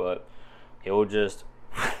you, but he'll just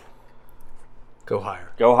Go higher.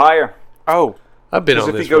 go higher. Oh, I've been because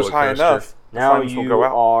on if this he goes roller high coaster. enough, the Now flames will you go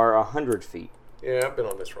out. are 100 feet. Yeah, I've been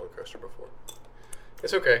on this roller coaster before.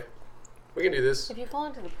 It's okay. We can do this. If you fall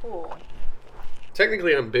into the pool,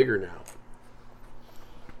 Technically, I'm bigger now.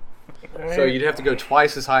 So you'd have to go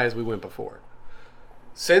twice as high as we went before.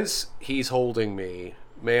 Since he's holding me,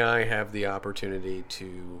 may I have the opportunity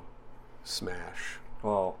to smash?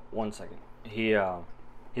 Well, 1 second. He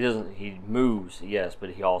doesn't. He moves, yes, but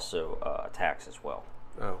he also attacks as well.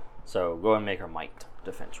 Oh. So go ahead and make a might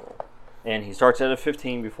defense roll. And he starts at a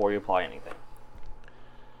 15 before you apply anything.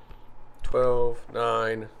 12,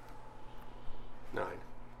 9.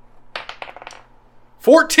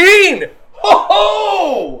 14! Ho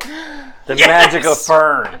ho! The magic of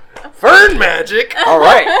Fern. Fern magic! All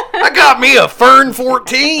right. I got me a Fern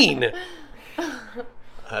 14!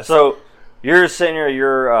 So you're sitting there,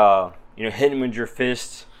 you're hitting him with your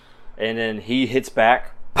fist, and then he hits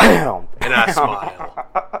back. Bam! And I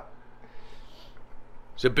smile.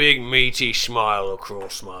 It's a big meaty smile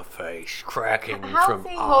across my face, cracking how's from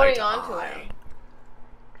he eye holding to on to eye. him?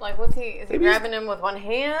 Like, what's he? Is he Maybe he's- grabbing him with one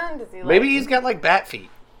hand? Is he like? Maybe he's got like bat feet.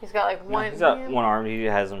 He's got like one. He's got hand? one arm. He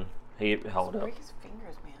has him. He held up. Break his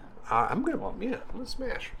fingers, man. I'm gonna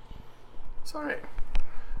smash. It's all right.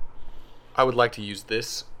 I would like to use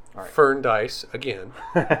this All right. Fern dice again.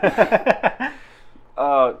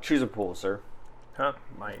 Choose a pool, sir. Huh?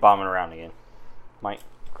 Might. Bombing around again. Mike.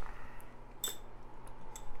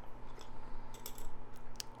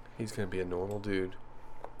 He's gonna be a normal dude.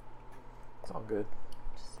 It's all good.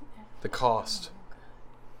 The cost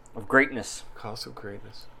Of greatness. of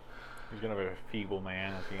greatness. He's gonna be a feeble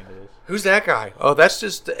man at the end of this. Who's that guy? Oh, that's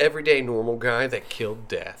just the everyday normal guy that killed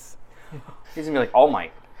death. He's gonna be like All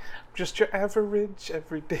Might. Just your average,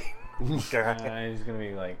 everyday guy. He's gonna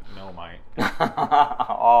be like, no, might.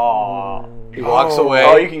 Oh. He walks away.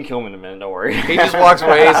 Oh, you can kill him in a minute. Don't worry. He just walks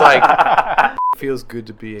away. He's like, feels good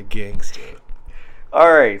to be a gangster.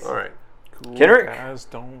 All right. All right. Cool Kendrick? guys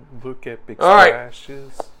don't look at big All right.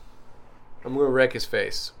 splashes. I'm going to wreck his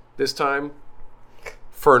face. This time,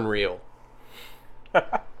 Fern Reel.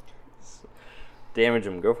 Damage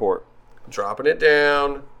him. Go for it. Dropping it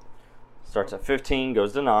down. Starts at 15,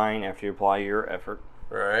 goes to 9 after you apply your effort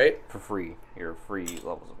All right. for free. Your free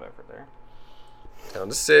levels of effort there. Down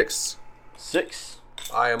to 6. 6.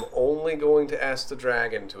 I am only going to ask the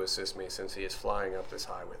dragon to assist me since he is flying up this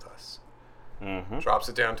high with us. Mm-hmm. Drops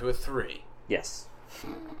it down to a 3. Yes.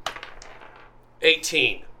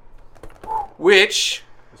 18. Which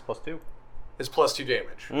It's +2. is +2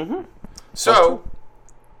 damage. Mm-hmm. So,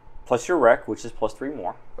 Plus your wreck, which is plus 3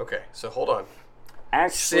 more. okay, so hold on.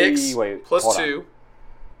 Actually, 6 wait. plus hold on. 2.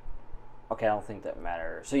 Okay, I don't think that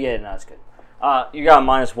matters. So yeah, no, that's good. You got a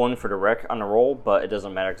 -1 for the wreck on the roll, but it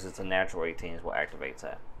doesn't matter because it's a natural 18 is what activates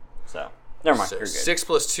that. So, never mind, So you're good. 6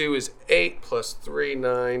 plus 2 is 8, plus 3,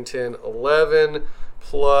 9, 10, 11,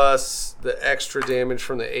 plus the extra damage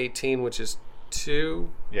from the 18, which is 2.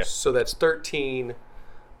 Yeah. So that's 13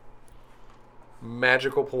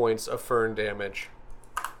 magical points of Fern damage.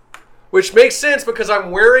 Which makes sense because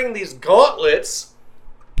I'm wearing these gauntlets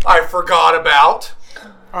I forgot about.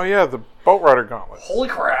 Oh yeah, the boat rider gauntlets. Holy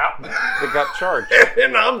crap. They got charged.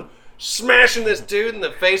 And I'm smashing this dude in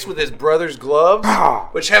the face with his brother's gloves,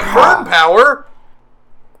 which have burn power.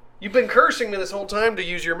 You've been cursing me this whole time to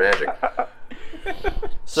use your magic.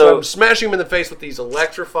 So I'm smashing him in the face with these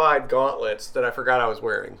electrified gauntlets that I forgot I was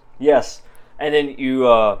wearing. Yes, and then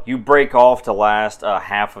you break off the last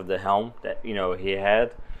half of the helm that he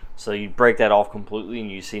had. So you break that off completely,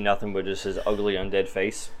 and you see nothing but just his ugly undead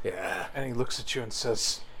face. Yeah. And he looks at you and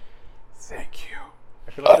says, "Thank you."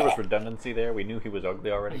 I feel like there was redundancy there. We knew he was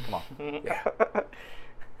ugly already. Come on.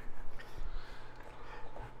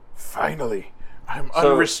 Finally, I'm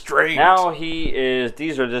So unrestrained. Now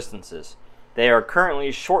these are distances. They are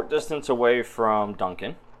currently short distance away from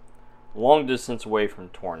Duncan, long distance away from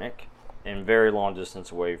Tornik, and very long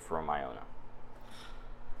distance away from Iona.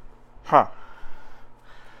 Huh.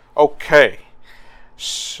 Okay.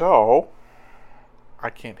 So, I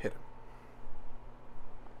can't hit him.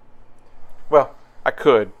 Well, I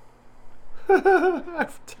could.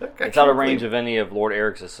 It's out of range of any of Lord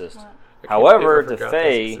Eric's assist. However, the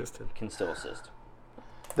Fae can still assist.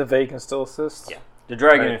 The Fae can still assist? Yeah. The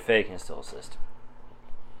Dragon Right. and Fae can still assist.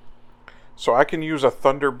 So I can use a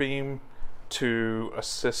thunder beam to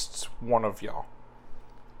assist one of y'all.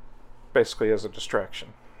 Basically as a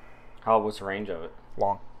distraction. What's the range of it?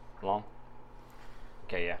 Long. Long?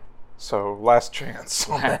 Okay, yeah. So last chance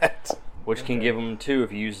on that. Which can give him 2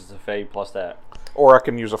 if he uses the Fae plus that. Or I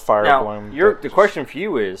can use a fire Now, bloom. the question for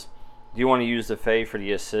you is, do you want to use the Fae for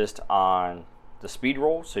the assist on the speed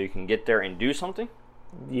roll so you can get there and do something?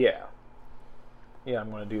 Yeah. Yeah,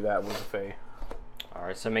 I'm going to do that with the Fae.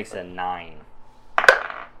 Alright, so it makes it a 9.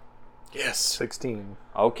 Yes. 16.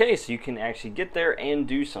 Okay, so you can actually get there and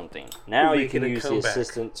do something. Now you can making a use the comeback.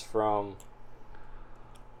 assistance from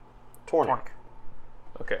Tornik.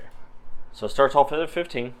 Okay. So it starts off at a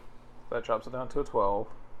 15. That drops it down to a 12.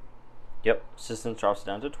 Yep, assistance drops it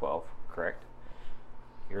down to 12. Correct.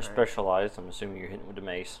 You're specialized. I'm assuming you're hitting with the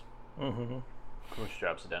mace. Mm-hmm. Which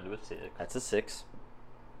drops it down to a 6. That's a 6.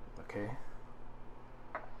 Okay.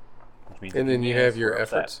 Which means And then you have your we're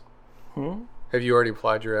upset. efforts. Hmm? Have you already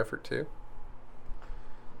applied your effort too?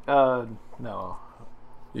 No.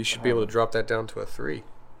 You should be able to drop that down to a 3.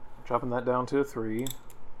 Dropping that down to a 3.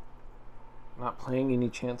 Not playing any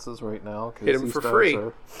chances right now. Hit him these for dice free.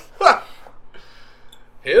 are-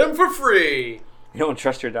 Hit him for free. You don't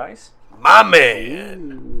trust your dice? My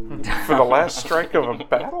man. For the last strike of a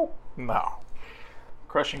battle? No.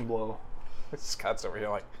 Crushing blow. Scott's over here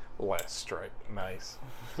like, last strike. Nice.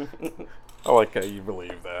 I like how you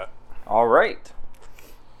believe that. Alright.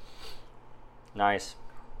 Nice.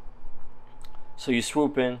 So you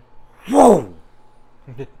swoop in. Whoa!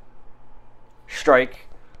 Strike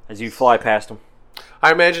as you fly past him.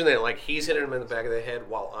 I imagine that like he's hitting him in the back of the head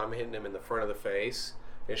while I'm hitting him in the front of the face.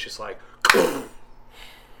 It's just like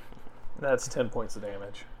That's 10 points of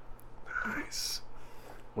damage. nice.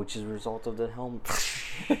 Which is a result of the helm.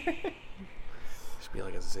 Just be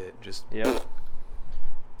like a zit. Just Yep.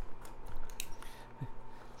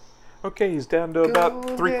 Okay, he's down to about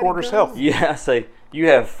 3/4 health. Yeah, say you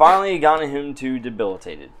have finally gotten him to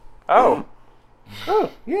debilitated. Oh.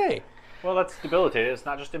 oh yay. Well, that's debilitated. It's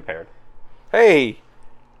not just impaired. Hey.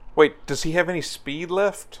 Wait, does he have any speed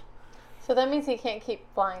left? So that means he can't keep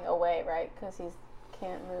flying away, right? Because he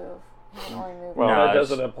can't move. He can only move. Well, No, that it's-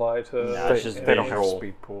 doesn't apply to... No, it's just They don't have visual.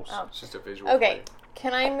 speed pools. Oh. It's just a visual. Okay, play.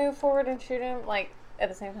 can I move forward and shoot him, like, at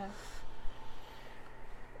the same time?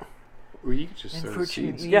 Well, you could just throw the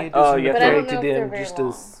seeds. Yeah. But I don't know to if they're them very just long.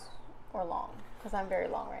 as Or long. Because I'm very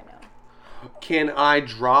long right now. Can I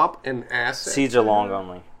drop an asset? Seeds are long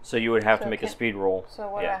only, so you would have to So make a can- speed roll. So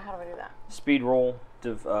how do I do that? Speed roll.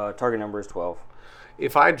 Target number is 12.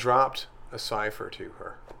 If I dropped a cipher to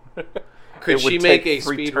her, could It she would make take a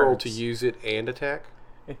 3 speed roll to turns. use it and attack?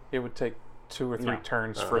 It would take 2 or 3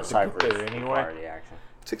 turns for it to Cyber get there anyway. the action.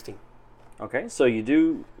 16. Okay, so you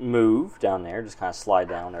do move down there, just kind of slide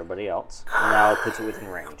down everybody else, and now it puts it within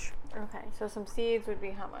range. Okay, so some seeds would be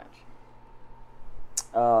how much?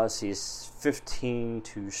 Let's see, it's 15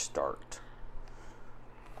 to start.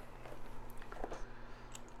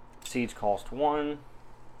 Seeds cost 1,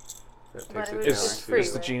 That But takes it it would down be Is, to free,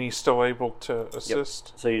 is the right? genie still able to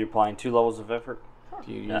assist? so you're applying 2 levels of effort.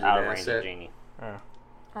 Do you use Out an of range of asset? genie. Yeah.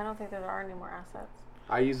 I don't think there are any more assets.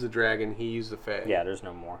 I use the dragon. He used the fae. Yeah, there's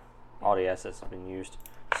no more. All the assets have been used,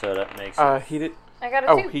 so that makes He did. I got a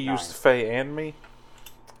Oh, 2. he used Faye and me.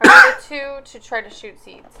 I got a 2 to try to shoot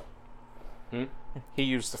seeds. He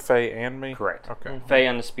used the Faye and me. correct. Okay, Faye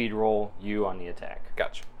on the speed roll, you on the attack.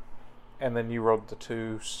 gotcha. And then you rolled the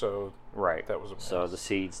 2, so Right. that was a miss. So the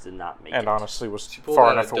seeds did not make and it. honestly was She pulled far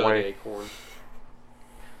out a enough dug away. acorn.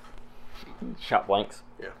 Shot blanks.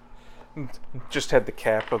 Yeah. Just had the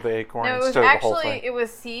cap of the acorn No, it was instead of the whole actually thing. it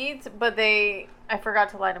was seeds, but I forgot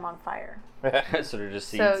to light them on fire. So they're just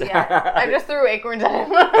seeds. So yeah, I just threw acorns at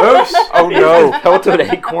him. Oops! Oh no! pelted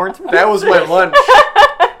acorns. That was my lunch.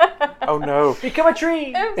 Oh no! Become a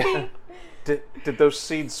tree. Oopsie. Did those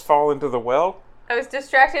seeds fall into the well? I was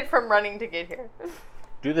distracted from running to get here.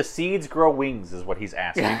 Do the seeds grow wings? Is what he's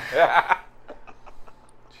asking.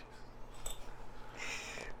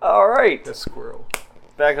 All right, The squirrel.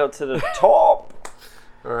 back up to the top.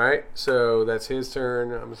 All right, so that's his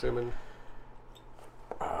turn, I'm assuming.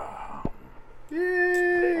 Are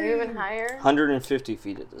you even higher? 150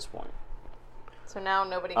 feet at this point. So now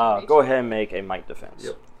nobody can reach Go you. ahead and make a might defense.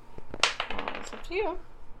 Yep. It's up to you.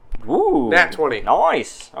 Ooh. Nat 20.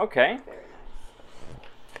 Nice. Okay.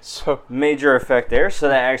 So Major effect there. So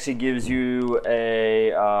that actually gives you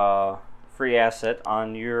a free asset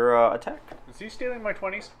on your attack. Is he stealing my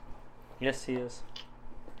 20s? Yes, he is.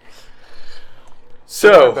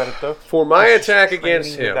 So, about it, though. for my attack Training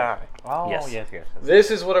against to him, die. Oh, Yes. yes. this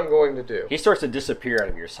is what I'm going to do. He starts to disappear out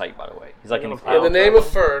of your sight, by the way. He's like in a In cloud the name of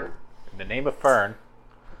Fern, In the name of Fern,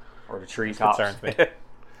 or the tree tops. concerns me.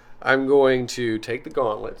 I'm going to take the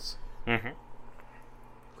gauntlets, Mm-hmm.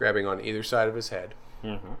 grabbing on either side of his head,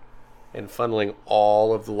 Mm-hmm. and funneling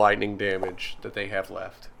all of the lightning damage that they have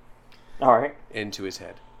left All right. into his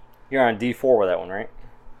head. You're on D4 with that one, right?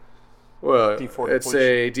 Well, D4 it's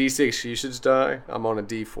a D6 usage die. I'm on a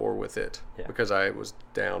D4 with it Yeah. because I was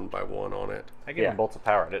down by 1 on it. I gave Yeah. him bolts of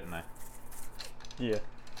power, didn't I? Yeah.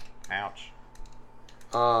 Ouch.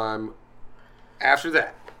 After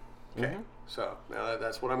that, okay. Mm-hmm. So now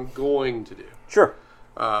that's what I'm going to do. Sure.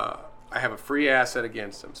 I have a free asset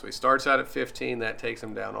against him. So he starts out at 15. That takes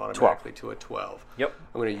him down automatically to a 12. Yep.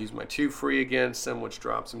 I'm going to use my 2 free against him, which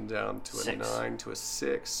drops him down to a 6. 9 to a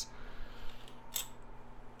 6.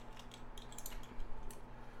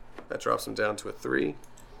 That drops him down to a 3.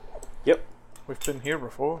 Yep. We've been here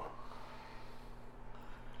before.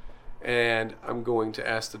 And I'm going to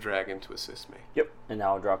ask the dragon to assist me. Yep. And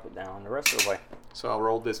now I'll drop it down the rest of the way. So I'll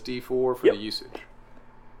roll this D4 for Yep. the usage.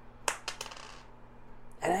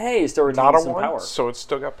 And hey, it's still Not retaining a some 1, power. so it's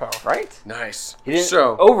still got power. Right? Nice. He didn't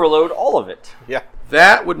So overload all of it. Yeah.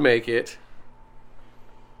 that would make it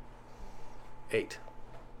 8.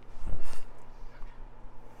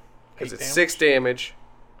 Because 8 it's damage? 6 damage.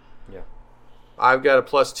 Yeah. I've got a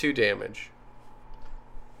plus 2 damage.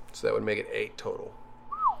 So that would make it 8 total.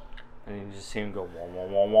 And you just see him go wong,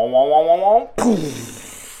 wong, wong, wong, wong, wong, wong, wong.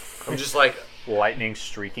 I'm just like, Lightning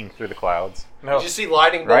streaking through the clouds. No. you just see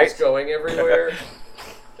lightning bolts Right? going everywhere.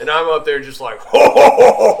 And I'm up there just like, ho, ho, ho,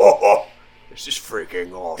 ho, ho, ho. It's just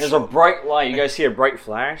freaking awesome. There's a bright light. You guys see a bright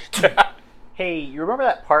flash? Hey, you remember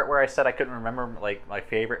that part where I said I couldn't remember like my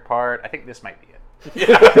favorite part? I think this might be it.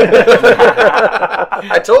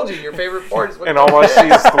 I told you your favorite part is when And all I see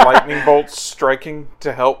is the lightning bolts striking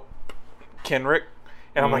to help Kenrick.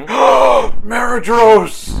 And I'm like, oh,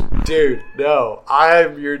 Maradros! Dude, no,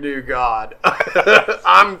 I'm your new god.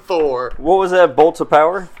 I'm Thor. What was that? Bolts of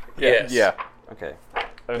power? Yes. Yeah. Okay.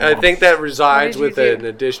 I think that resides What did with you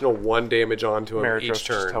an additional 1 damage onto him Maradros each just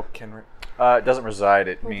turn. help Kenrick. It doesn't reside.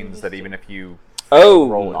 It did means you that do? even if you Oh,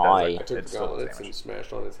 roll it, my. I it took still the does gauntlets damage. and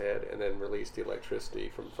smashed on his head and then released the electricity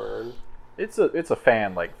from Fern. It's a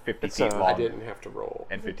fan like 50 It's feet a- long I didn't have to roll.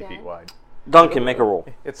 and 50 feet dead? wide. Duncan, make a roll.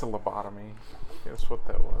 It's a lobotomy. That's what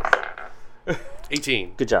that was.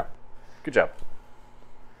 18. Good job. Good job.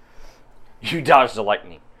 You dodge the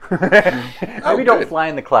lightning. Maybe don't fly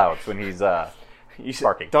in the clouds when he's You see,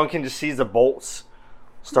 sparking. Duncan just sees the bolts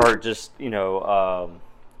start just,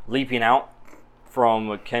 leaping out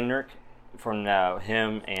from Kendrick, from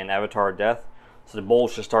him and Avatar Death. So the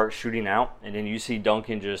bolts just start shooting out, and then you see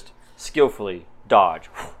Duncan just skillfully dodge.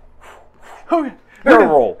 Barrel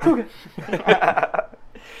roll.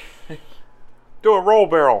 Do a roll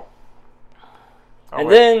barrel. And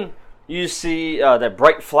then you see that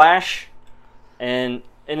bright flash, and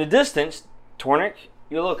in the distance, Tornik,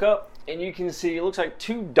 you look up, and you can see it looks like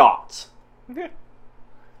 2 dots And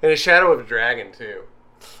a shadow of a dragon, too.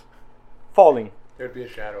 falling. There'd be a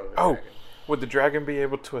shadow of a Oh, dragon. would the dragon be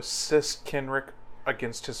able to assist Kenrick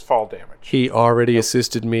against his fall damage? He already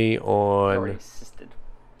assisted me Already on... assisted.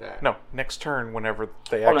 that. No, next turn whenever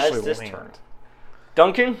they Oh, no, actually that's this land. turn.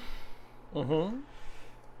 Duncan, Mm-hmm.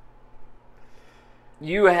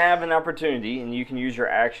 you have an opportunity, and you can use your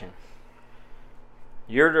action.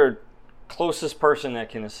 You're the closest person that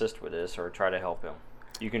can assist with this or try to help him.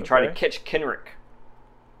 You can try to Okay. catch Kenrick.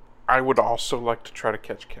 I would also like to try to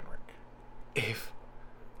catch Kenrick. If...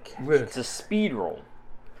 It's a speed roll.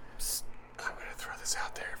 I'm going to throw this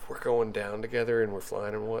out there. If we're going down together and we're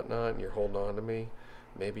flying and whatnot, and you're holding on to me,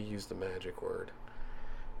 maybe use the magic word.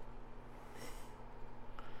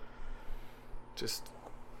 Just...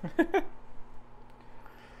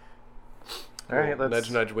 All right, let's.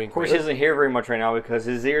 Nudge, nudge, wink, Of course, wink. he doesn't hear very much right now because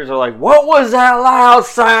his ears are like, "What was that loud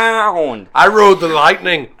sound?" I rode the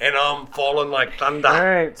lightning, and I'm falling like thunder. All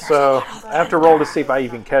right, so I have to roll to see if I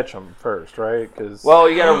even catch him first, right? Because Well,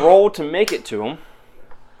 you got to roll to make it to him.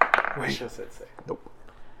 wait,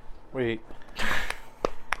 Wait.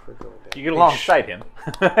 You get alongside him.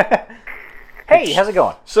 Hey, how's it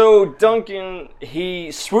going? So Duncan,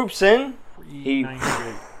 he swoops in, he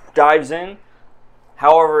 398. dives in.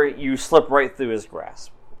 However, you slip right through his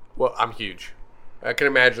grasp. Well, I'm huge. I can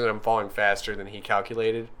imagine that I'm falling faster than he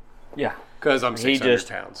calculated, Yeah. because I'm He 600 just-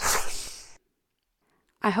 pounds.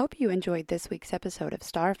 I hope you enjoyed this week's episode of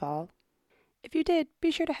Starfall. If you did, be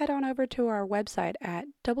sure to head on over to our website at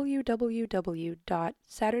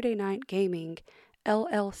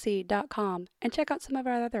www.saturdaynightgamingllc.com and check out some of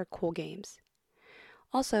our other cool games.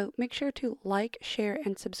 Also, make sure to like, share,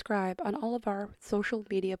 and subscribe on all of our social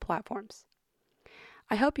media platforms.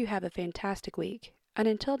 I hope you have a fantastic week, and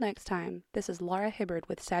until next time, this is Laura Hibbard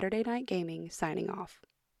with Saturday Night Gaming signing off.